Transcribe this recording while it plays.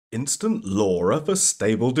Instant LoRA for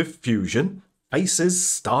stable diffusion, faces,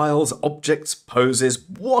 styles, objects, poses,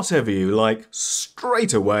 whatever you like,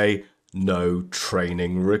 straight away, no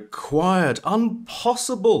training required.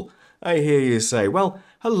 Impossible, I hear you say. Well,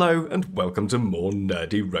 hello and welcome to more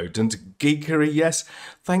Nerdy Rodent geekery. Yes,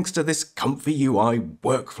 thanks to this ComfyUI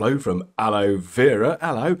workflow from Aloe Vera,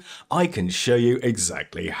 I can show you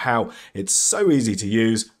exactly how. It's so easy to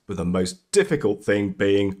use, with the most difficult thing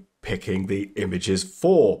being picking the images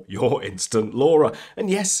for your Instant LoRA.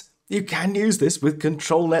 And yes, you can use this with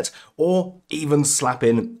ControlNet or even slap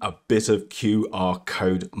in a bit of QR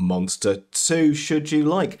code monster too, should you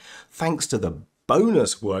like, thanks to the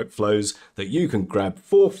bonus workflows that you can grab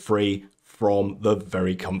for free from the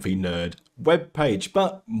Very Comfy Nerd webpage.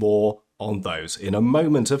 But more on those in a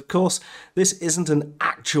moment. Of course, this isn't an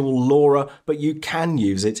actual LoRA, but you can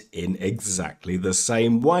use it in exactly the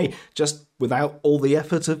same way, just without all the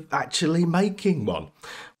effort of actually making one.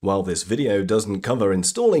 While this video doesn't cover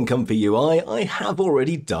installing ComfyUI, I have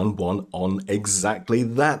already done one on exactly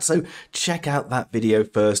that, so check out that video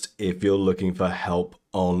first if you're looking for help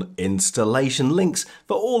on installation. Links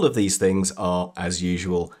for all of these things are, as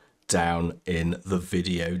usual, down in the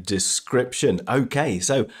video description. Okay,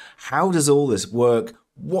 so how does all this work?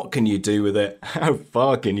 What can you do with it? How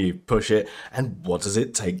far can you push it? And what does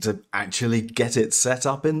it take to actually get it set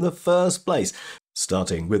up in the first place?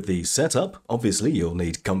 Starting with the setup, obviously you'll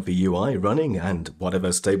need ComfyUI running and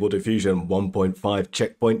whatever Stable Diffusion 1.5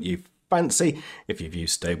 checkpoint you fancy. If you've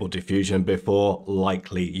used Stable Diffusion before,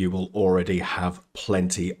 likely you will already have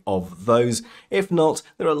plenty of those. If not,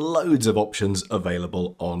 there are loads of options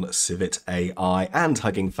available on Civet AI and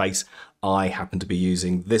Hugging Face. I happen to be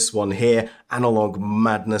using this one here, Analog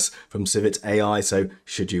Madness from Civet AI, so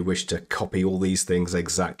should you wish to copy all these things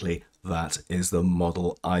exactly, that is the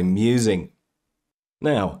model I'm using.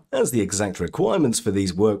 Now, as the exact requirements for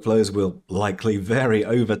these workflows will likely vary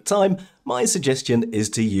over time, my suggestion is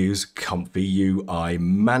to use ComfyUI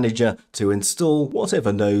Manager to install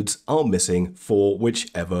whatever nodes are missing for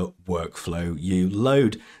whichever workflow you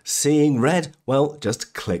load. Seeing red? Well,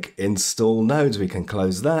 just click Install Nodes. We can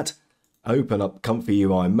close that, open up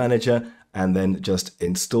ComfyUI Manager, and then just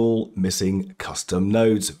install missing custom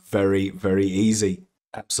nodes. Very, very easy.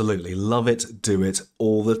 Absolutely love it, do it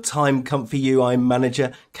all the time. ComfyUI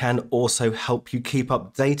Manager can also help you keep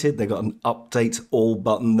updated. They've got an update all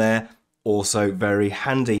button there, also very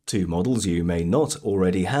handy. Two models you may not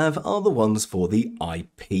already have are the ones for the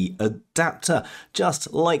IP adapter.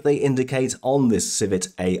 Just like they indicate on this Civet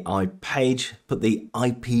AI page, put the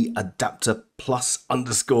IP adapter plus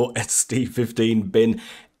underscore SD15 bin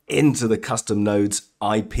into the custom nodes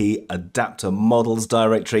IP adapter models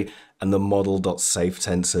directory and the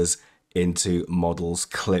model.safetensors into models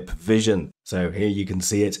clip vision. So here you can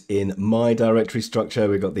see it in my directory structure.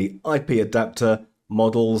 We've got the IP adapter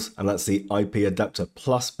models, and that's the IP adapter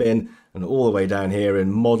plus bin, and all the way down here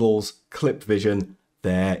in models clip vision,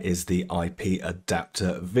 there is the IP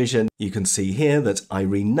adapter vision. You can see here that I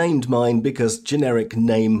renamed mine because generic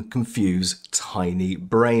name confuse tiny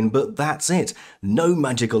brain, but that's it. No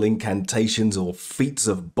magical incantations or feats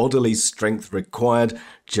of bodily strength required,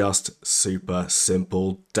 just super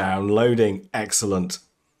simple downloading. Excellent.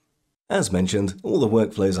 As mentioned, all the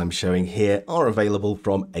workflows I'm showing here are available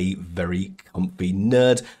from a Very Comfy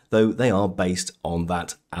Nerd, though they are based on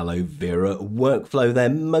that Aloe Vera workflow. They're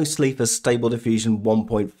mostly for Stable Diffusion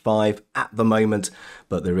 1.5 at the moment,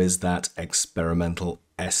 but there is that experimental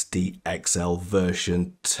SDXL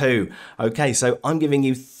version 2. Okay, so I'm giving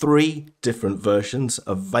you 3 different versions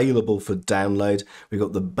available for download. We've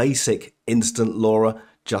got the basic Instant LoRA,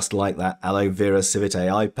 just like that Aloe Vera Civet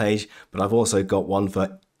AI page, but I've also got one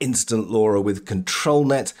for Instant LoRA with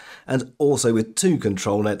ControlNet, and also with 2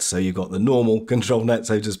 ControlNets, so you've got the normal ControlNet,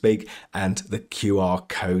 so to speak, and the QR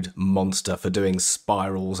code monster for doing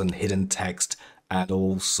spirals and hidden text and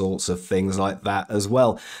all sorts of things like that as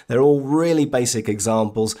well. They're all really basic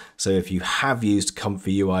examples, so if you have used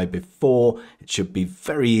ComfyUI before, it should be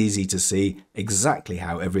very easy to see exactly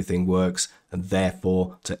how everything works, and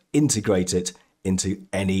therefore to integrate it into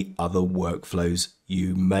any other workflows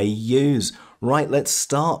you may use. Right, let's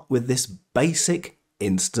start with this basic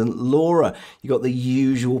Instant LoRA. You got the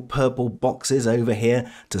usual purple boxes over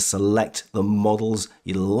here to select the models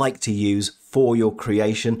you like to use for your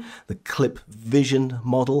creation. The clip vision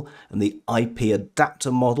model and the IP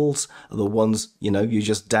adapter models are the ones you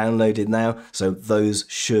just downloaded now, so those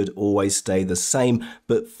should always stay the same,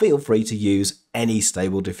 but feel free to use any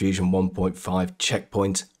Stable Diffusion 1.5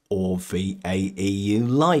 checkpoint or VAE you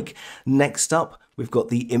like. Next up, we've got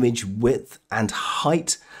the image width and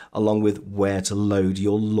height along with where to load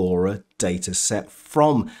your LoRA dataset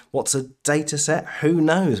from. What's a dataset? Who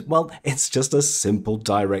knows? Well, it's just a simple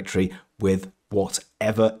directory with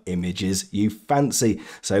whatever images you fancy.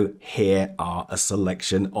 So here are a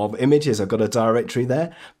selection of images. I've got a directory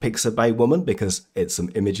there, Pixabay Woman, because it's some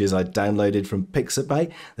images I downloaded from Pixabay.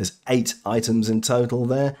 There's 8 items in total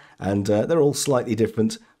there, and they're all slightly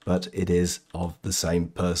different, but it is of the same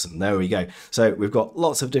person. There we go. So we've got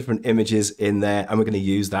lots of different images in there, and we're going to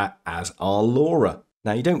use that as our LoRA.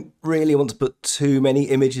 Now, you don't really want to put too many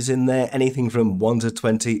images in there. Anything from 1 to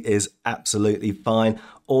 20 is absolutely fine.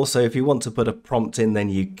 Also, if you want to put a prompt in, then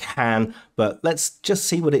you can, but let's just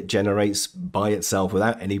see what it generates by itself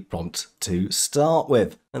without any prompt to start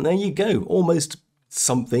with. And there you go, almost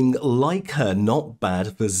something like her. Not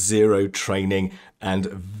bad for zero training and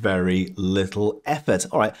very little effort.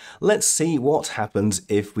 All right, let's see what happens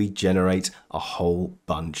if we generate a whole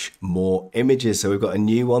bunch more images. So we've got a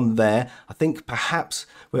new one there. I think perhaps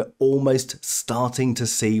we're almost starting to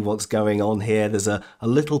see what's going on here. There's a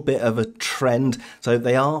little bit of a trend. So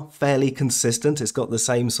they are fairly consistent. It's got the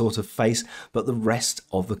same sort of face, but the rest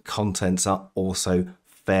of the contents are also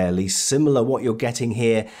fairly similar. What you're getting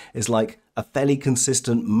here is like a fairly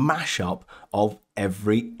consistent mashup of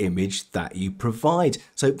every image that you provide.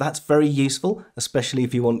 So that's very useful, especially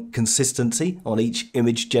if you want consistency on each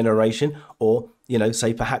image generation, or, you know,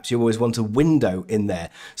 say perhaps you always want a window in there.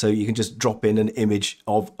 So you can just drop in an image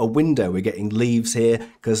of a window. We're getting leaves here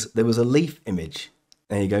because there was a leaf image.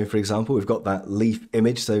 There you go, for example, we've got that leaf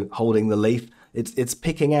image. So holding the leaf, it's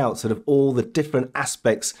picking out sort of all the different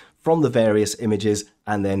aspects from the various images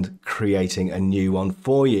and then creating a new one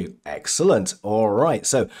for you. Excellent. All right,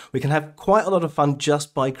 so we can have quite a lot of fun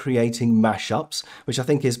just by creating mashups, which I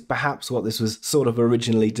think is perhaps what this was sort of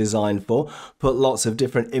originally designed for. Put lots of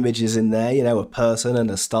different images in there, you know, a person and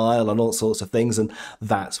a style and all sorts of things, and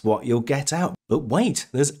that's what you'll get out. But wait,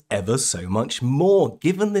 there's ever so much more.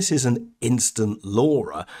 Given this is an instant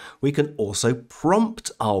LoRA, we can also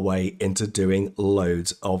prompt our way into doing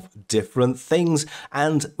loads of different things,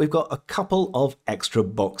 and we've got a couple of extra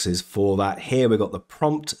boxes for that here. We've got the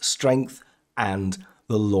prompt strength and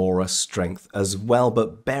the LoRA strength as well,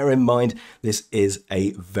 but bear in mind this is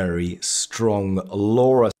a very strong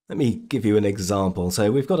LoRA. Let me give you an example.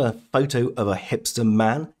 So we've got a photo of a hipster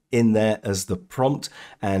man in there as the prompt,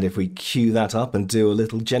 and if we queue that up and do a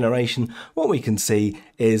little generation, what we can see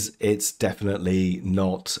is it's definitely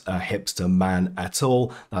not a hipster man at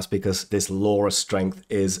all. That's because this LoRA strength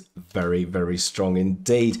is very, very strong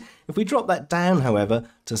indeed. If we drop that down, however,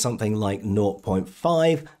 to something like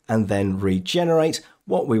 0.5 and then regenerate,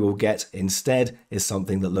 what we will get instead is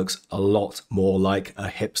something that looks a lot more like a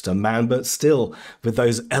hipster man, but still with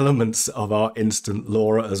those elements of our instant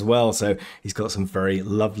LoRA as well. So he's got some very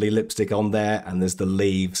lovely lipstick on there, and there's the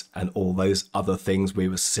leaves and all those other things we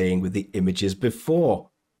were seeing with the images before.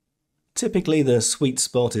 Typically the sweet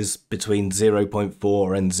spot is between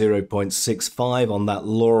 0.4 and 0.65 on that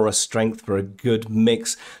LoRA strength for a good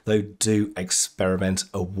mix, though do experiment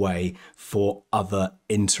away for other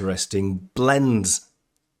interesting blends.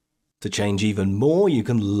 To change even more, you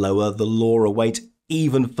can lower the LoRA weight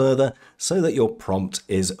even further so that your prompt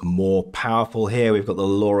is more powerful. Here we've got the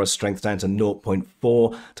LoRA strength down to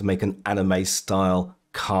 0.4 to make an anime style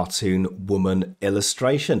cartoon woman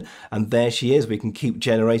illustration, and there she is. We can keep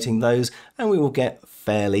generating those and we will get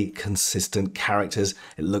fairly consistent characters.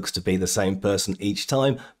 It looks to be the same person each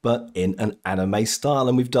time, but in an anime style,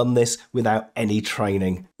 and we've done this without any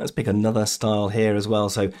training. Let's pick another style here as well.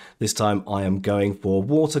 So this time I am going for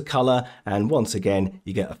watercolor, and once again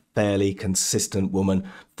you get a fairly consistent woman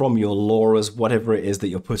from your LoRAs, whatever it is that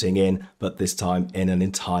you're putting in, but this time in an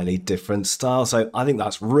entirely different style. So I think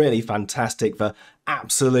that's really fantastic for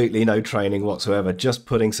absolutely no training whatsoever, just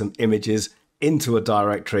putting some images into a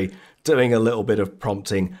directory, doing a little bit of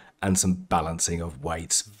prompting and some balancing of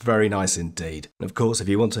weights. Very nice indeed. And of course, if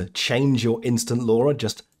you want to change your instant LoRA,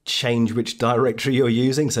 just change which directory you're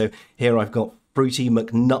using. So here I've got Fruity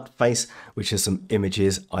McNutface, which is some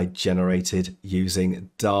images I generated using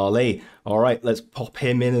DALL-E. All right, let's pop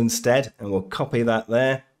him in instead, and we'll copy that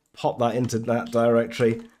there, pop that into that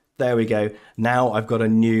directory. There we go. Now I've got a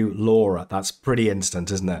new LoRA. That's pretty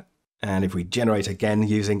instant, isn't it? And if we generate again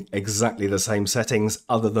using exactly the same settings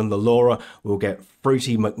other than the LoRA, we'll get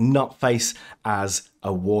Fruity McNutface as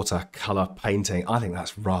a watercolor painting. I think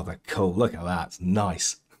that's rather cool. Look at that. It's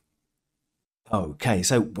nice. Okay,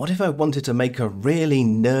 so what if I wanted to make a really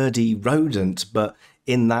nerdy rodent, but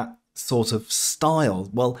in that sort of style?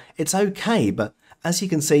 Well, it's okay, but as you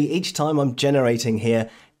can see, each time I'm generating here,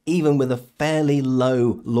 even with a fairly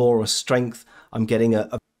low LoRA strength, I'm getting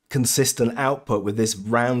a consistent output with this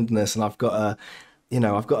roundness, and I've got a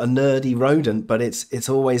nerdy rodent, but it's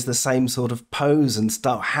always the same sort of pose and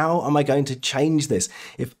stuff. How am I going to change this?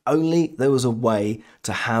 If only there was a way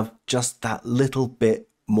to have just that little bit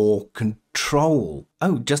more control.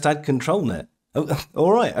 Oh, just add ControlNet. Oh,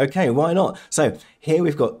 all right, okay, why not? So here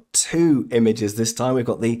we've got two images this time. We've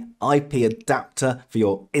got the IP adapter for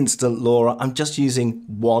your Instant LoRA. I'm just using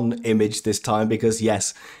one image this time because,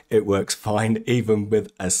 yes, it works fine even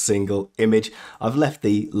with a single image. I've left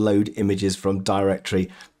the load images from directory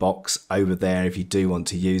box over there if you do want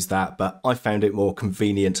to use that, but I found it more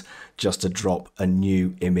convenient just to drop a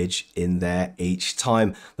new image in there each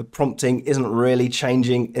time. The prompting isn't really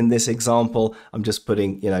changing in this example. I'm just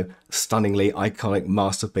putting, stunningly iconic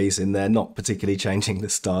masterpiece in there, not particularly changing the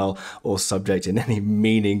style or subject in any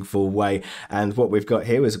meaningful way. And what we've got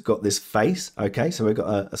here is we've got this face. Okay, so we've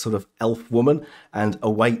got a sort of elf woman and a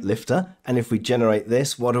weightlifter. And if we generate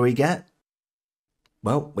this, what do we get?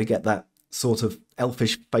 Well, we get that sort of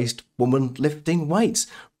elfish faced woman lifting weights.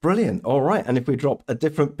 Brilliant. All right. And if we drop a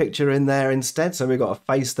different picture in there instead, so we've got a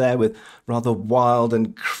face there with rather wild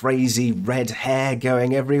and crazy red hair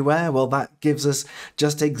going everywhere. Well, that gives us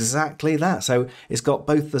just exactly that. So it's got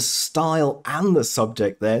both the style and the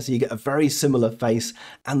subject there. So you get a very similar face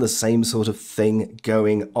and the same sort of thing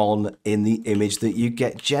going on in the image that you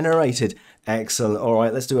get generated. Excellent. All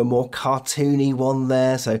right, let's do a more cartoony one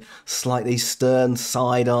there. So slightly stern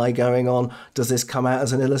side eye going on. Does this come out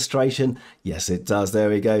as an illustration? Yes, it does. There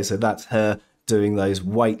we go. So that's her doing those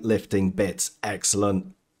weightlifting bits.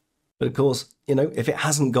 Excellent. But of course, if it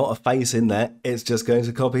hasn't got a face in there, it's just going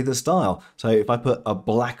to copy the style. So if I put a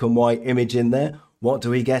black and white image in there, what do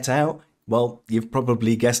we get out? Well, you've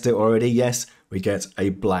probably guessed it already. Yes, we get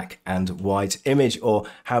a black and white image. Or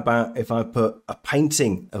how about if I put a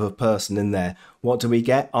painting of a person in there? What do we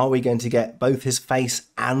get? Are we going to get both his face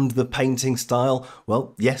and the painting style?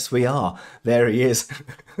 Well, yes, we are. There he is.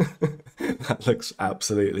 That looks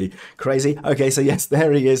absolutely crazy. Okay, so yes,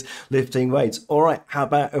 there he is lifting weights. All right, how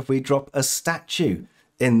about if we drop a statue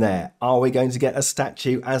in there? Are we going to get a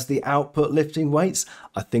statue as the output lifting weights?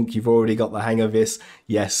 I think you've already got the hang of this.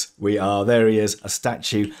 Yes, we are. There he is, a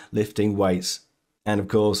statue lifting weights. And of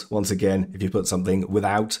course, once again, if you put something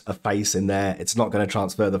without a face in there, it's not going to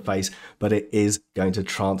transfer the face, but it is going to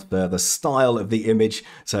transfer the style of the image.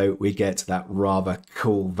 So we get that rather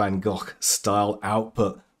cool Van Gogh style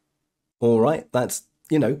output. All right, that's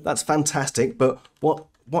fantastic. But what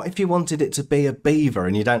if you wanted it to be a beaver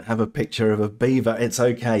and you don't have a picture of a beaver? It's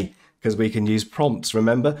okay, because we can use prompts,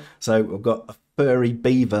 remember? So we've got a furry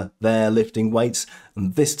beaver there lifting weights.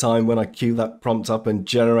 And this time when I cue that prompt up and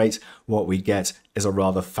generate, what we get is a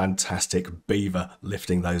rather fantastic beaver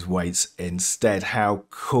lifting those weights instead. How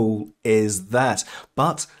cool is that?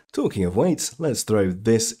 But talking of weights, let's throw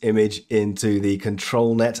this image into the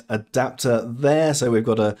ControlNet adapter there. So we've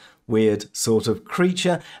got a weird sort of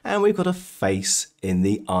creature and we've got a face in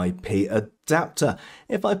the IP adapter.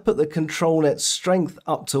 If I put the ControlNet strength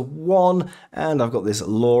up to 1 and I've got this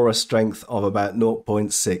LoRA strength of about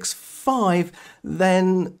 0.65,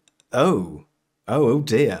 then oh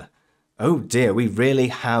dear, we really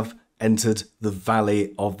have entered the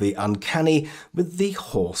valley of the uncanny with the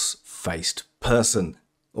horse-faced person.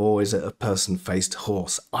 Or is it a person-faced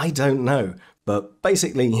horse? I don't know. But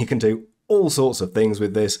basically you can do all sorts of things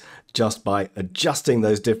with this just by adjusting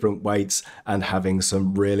those different weights and having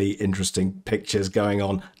some really interesting pictures going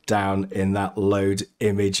on down in that load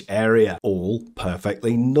image area. All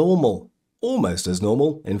perfectly normal. Almost as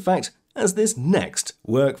normal, in fact, as this next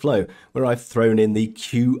workflow, where I've thrown in the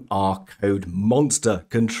QR code monster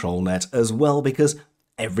ControlNet as well, because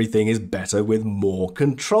everything is better with more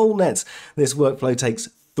ControlNets. This workflow takes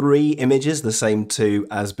 3 images, the same 2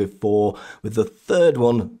 as before, with the third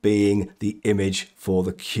one being the image for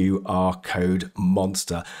the QR code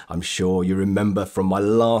monster. I'm sure you remember from my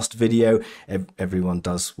last video, everyone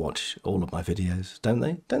does watch all of my videos, don't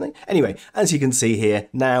they? Anyway, as you can see here,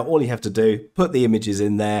 now all you have to do, put the images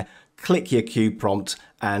in there, click your cue prompt,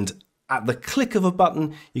 and at the click of a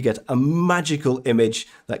button, you get a magical image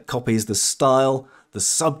that copies the style, the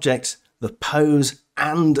subject, the pose,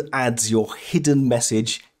 and adds your hidden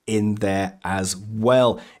message in there as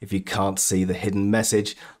well. If you can't see the hidden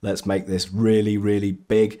message, let's make this really, really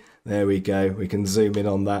big. There we go. We can zoom in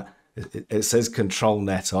on that. It says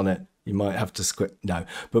ControlNet on it. You might have to squint. No,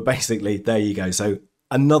 but basically, there you go. So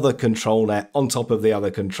another ControlNet on top of the other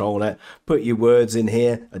ControlNet. Put your words in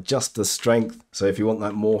here, adjust the strength. So if you want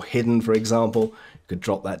that more hidden, for example, you could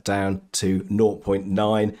drop that down to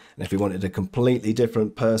 0.9. And if you wanted a completely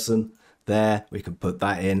different person there, we could put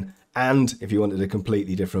that in. And if you wanted a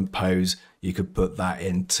completely different pose, you could put that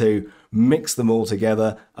in too. Mix them all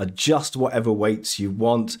together, adjust whatever weights you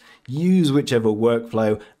want, use whichever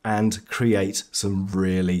workflow, and create some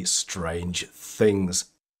really strange things.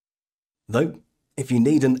 Though, if you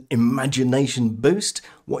need an imagination boost,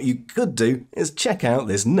 what you could do is check out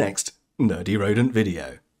this next Nerdy Rodent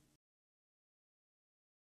video.